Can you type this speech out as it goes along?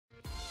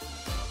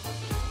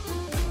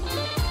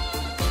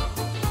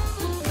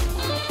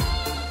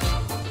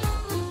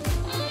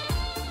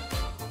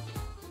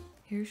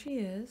she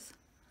is.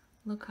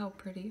 Look how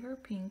pretty her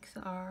pinks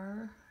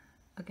are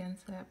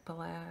against that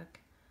black.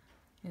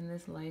 In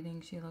this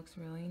lighting, she looks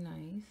really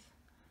nice.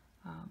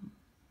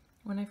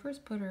 When I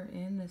first put her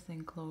in this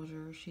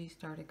enclosure, she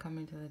started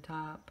coming to the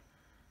top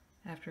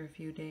after a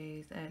few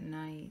days at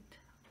night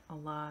a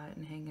lot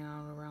and hanging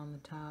out around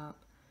the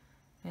top.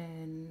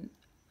 And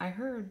I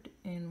heard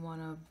in one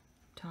of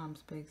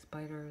Tom's Big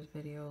Spiders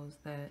videos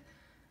that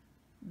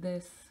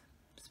this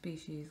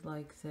species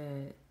likes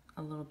it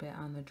a little bit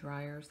on the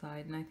drier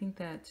side, and I think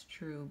that's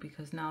true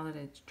because now that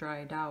it's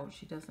dried out,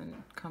 she doesn't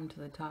come to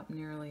the top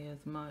nearly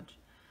as much.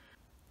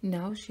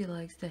 Now she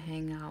likes to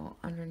hang out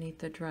underneath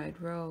the dried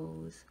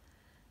rose,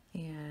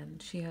 and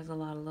she has a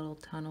lot of little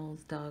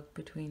tunnels dug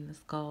between the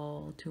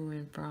skull to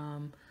and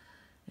from,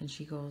 and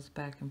she goes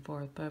back and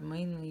forth, but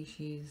mainly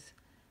she's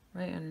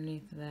right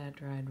underneath that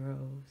dried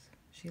rose.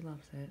 She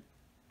loves it.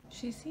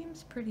 She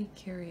seems pretty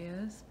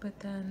curious, but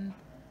then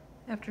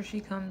after she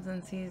comes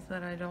and sees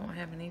that I don't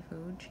have any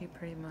food, she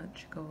pretty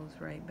much goes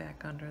right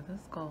back under the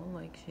skull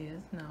like she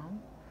is now.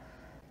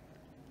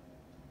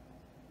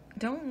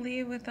 Don't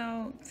leave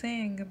without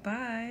saying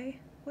goodbye.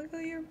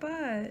 Wiggle your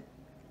butt.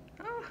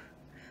 Oh,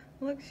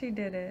 look, she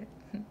did it.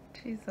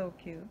 She's so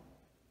cute.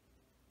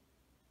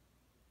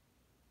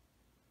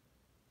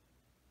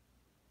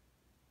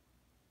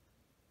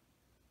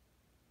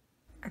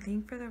 I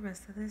think for the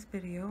rest of this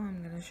video,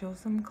 I'm going to show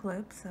some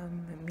clips of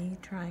me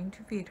trying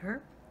to feed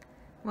her.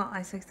 Well,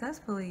 I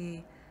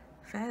successfully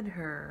fed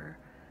her,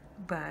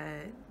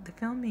 but the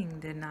filming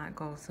did not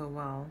go so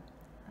well.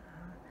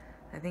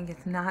 I think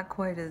it's not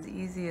quite as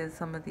easy as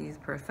some of these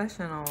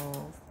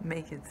professionals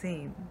make it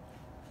seem.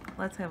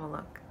 Let's have a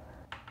look.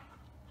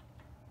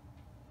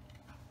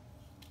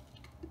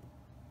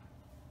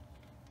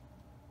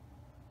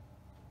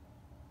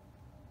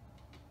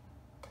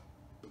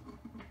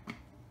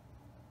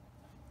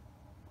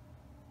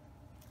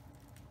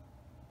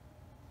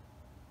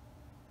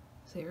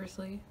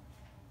 Seriously?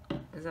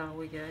 Is that all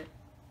we get?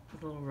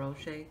 A little roe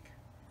shake?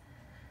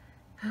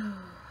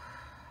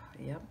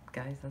 Yep,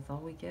 guys, that's all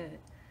we get.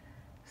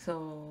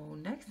 So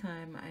next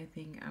time, I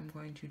think I'm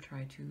going to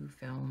try to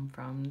film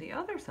from the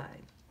other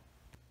side.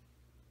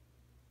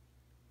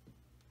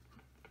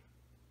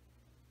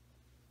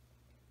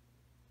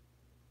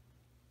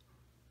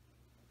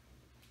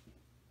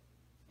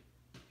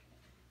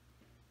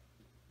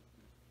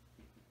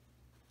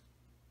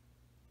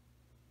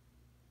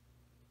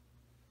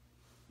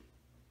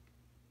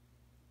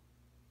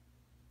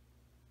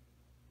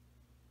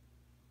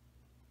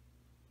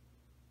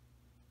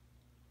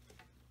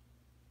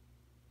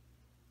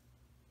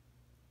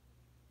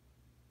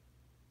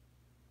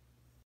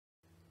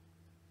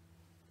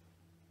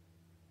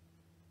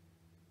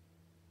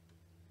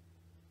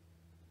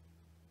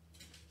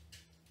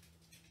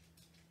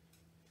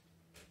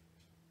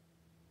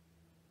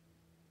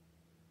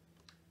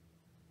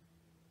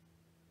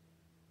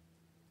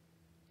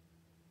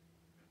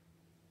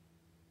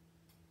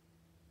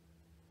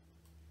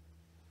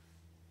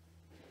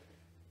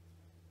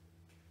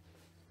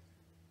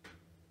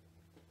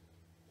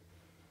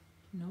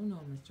 No,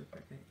 Mr.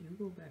 Cricket, you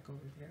go back over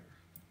there.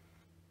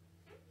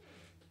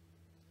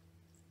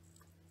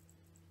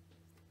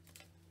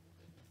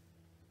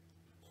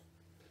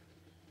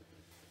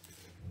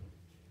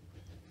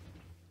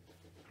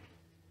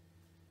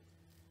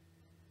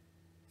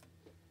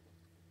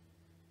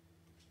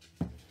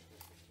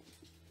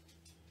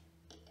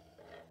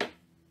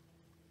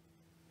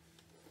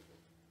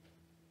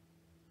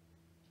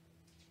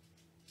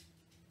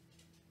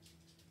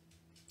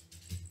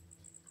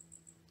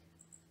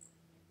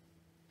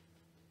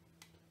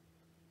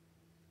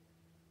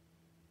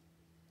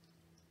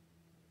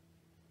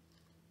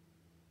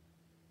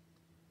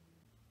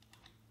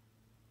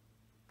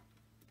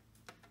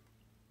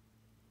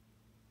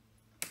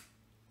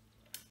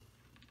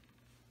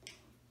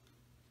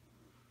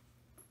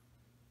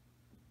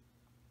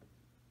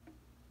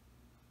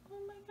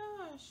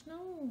 Gosh,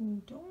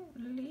 no,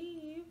 don't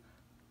leave.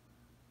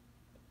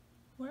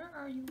 Where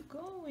are you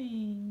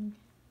going?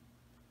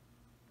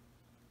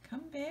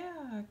 Come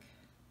back.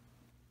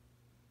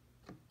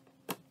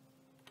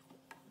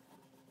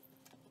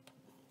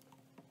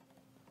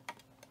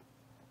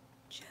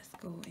 Just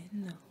go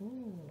in the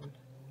hole.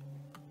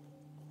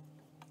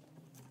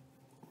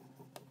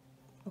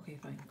 Okay,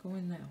 fine, go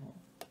in that hole.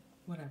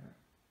 Whatever.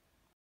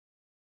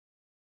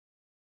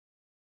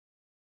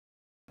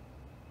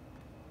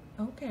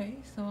 Okay,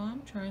 so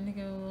I'm trying to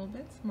get a little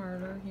bit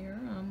smarter here.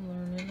 I'm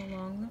learning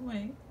along the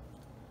way.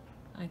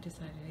 I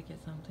decided to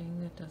get something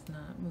that does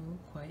not move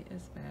quite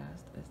as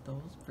fast as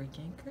those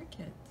freaking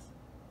crickets.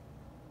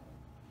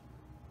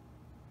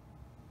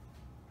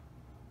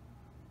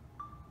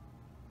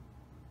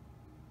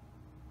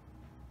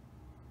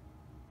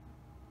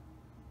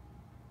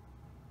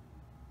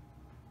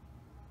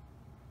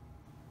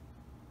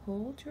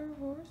 Hold your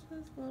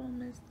horses, little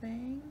Miss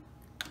Thing.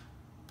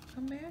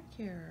 Come back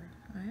here.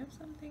 I have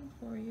something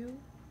for you.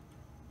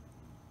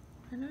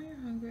 I know you're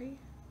hungry.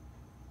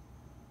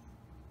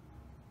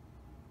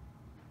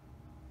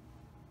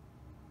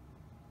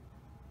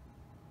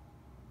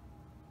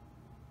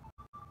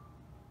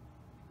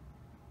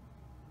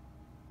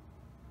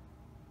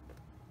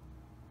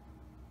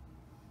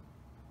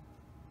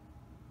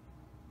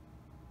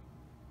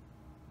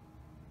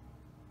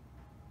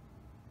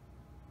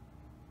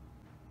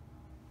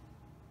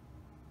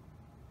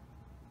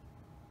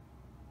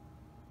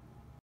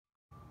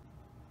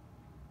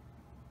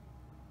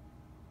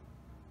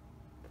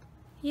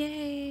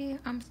 Yay!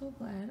 I'm so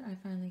glad I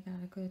finally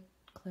got a good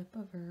clip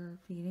of her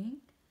feeding.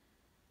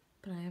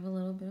 But I have a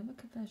little bit of a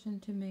confession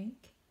to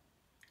make.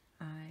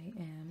 I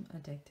am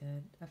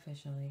addicted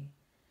officially.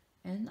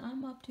 And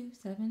I'm up to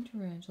 7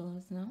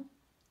 tarantulas now.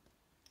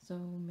 So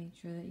make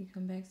sure that you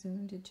come back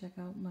soon to check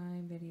out my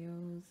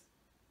videos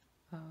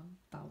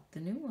about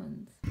the new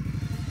ones.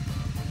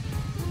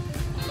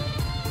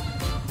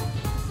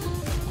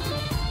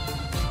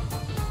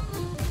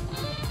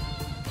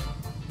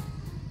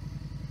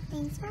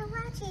 Thanks for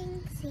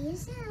watching. See you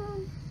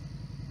soon.